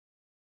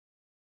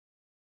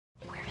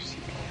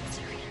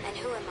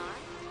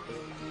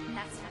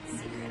That's not a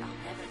secret I'll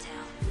never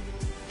tell.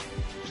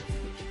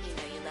 You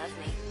know you love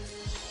me.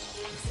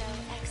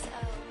 XOXO.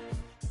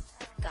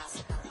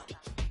 Gossip Girl.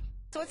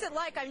 So what's it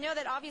like? I know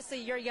that obviously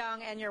you're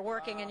young and you're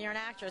working and you're an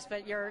actress,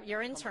 but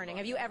you're interning.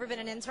 Have you ever been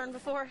an intern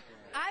before?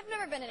 I've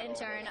never been an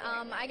intern.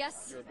 I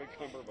guess,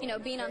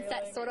 being on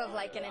set sort of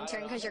like an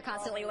intern because you're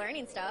constantly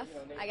learning stuff.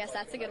 I guess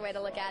that's a good way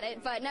to look at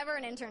it. But never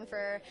an intern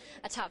for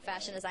a top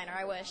fashion designer,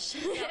 I wish.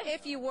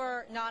 If you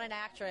were not an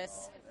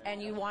actress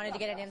and you wanted to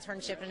get an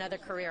internship in another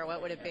career,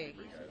 what would it be?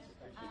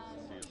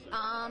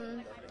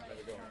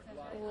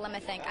 Let me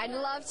think. I'd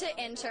love to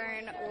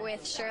intern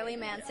with Shirley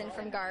Manson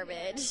from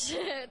Garbage,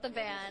 the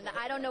band.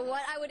 I don't know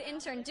what I would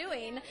intern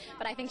doing,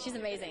 but I think she's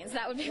amazing. So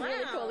that would be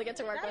really cool to get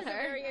to work with her.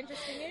 That's a very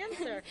interesting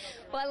answer.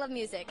 Well, I love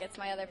music. It's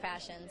my other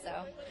passion. So.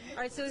 All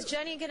right. So is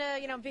Jenny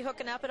gonna, be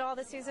hooking up at all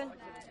this season?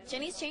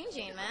 Jenny's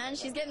changing, man.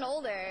 She's getting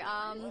older.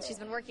 She's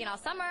been working all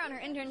summer on her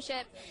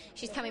internship.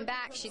 She's coming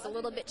back. She's a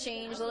little bit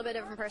changed, a little bit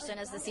different person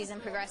as the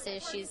season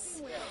progresses.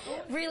 She's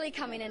really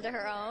coming into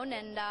her own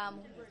and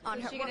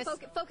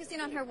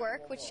focusing on her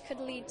work, which could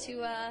lead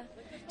to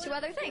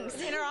other things.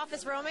 Inner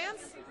office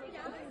romance?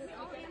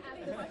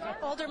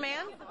 Older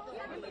man?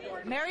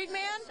 Married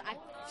man?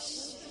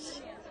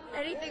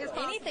 Anything is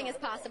possible. Anything is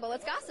possible.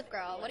 It's Gossip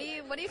Girl. What do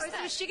you expect?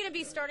 So is she going to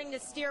be starting to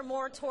steer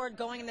more toward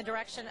going in the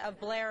direction of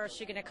Blair, or is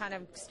she going to kind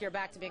of steer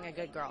back to being a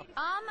good girl?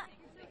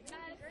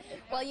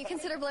 Well, you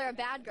consider Blair a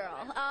bad girl.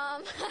 I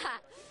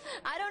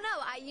don't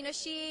know.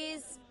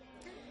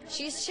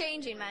 She's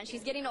changing, man.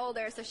 She's getting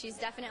older, so she's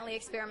definitely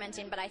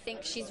experimenting, but I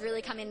think she's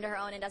really come into her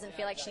own and doesn't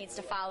feel like she needs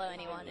to follow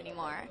anyone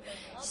anymore.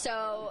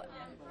 So,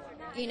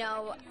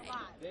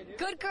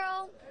 good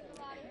girl,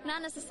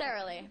 not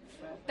necessarily.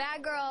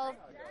 Bad girl,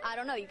 I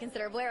don't know. You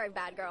consider Blair a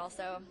bad girl,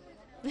 so.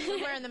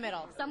 Somewhere in the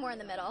middle. Somewhere in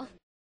the middle.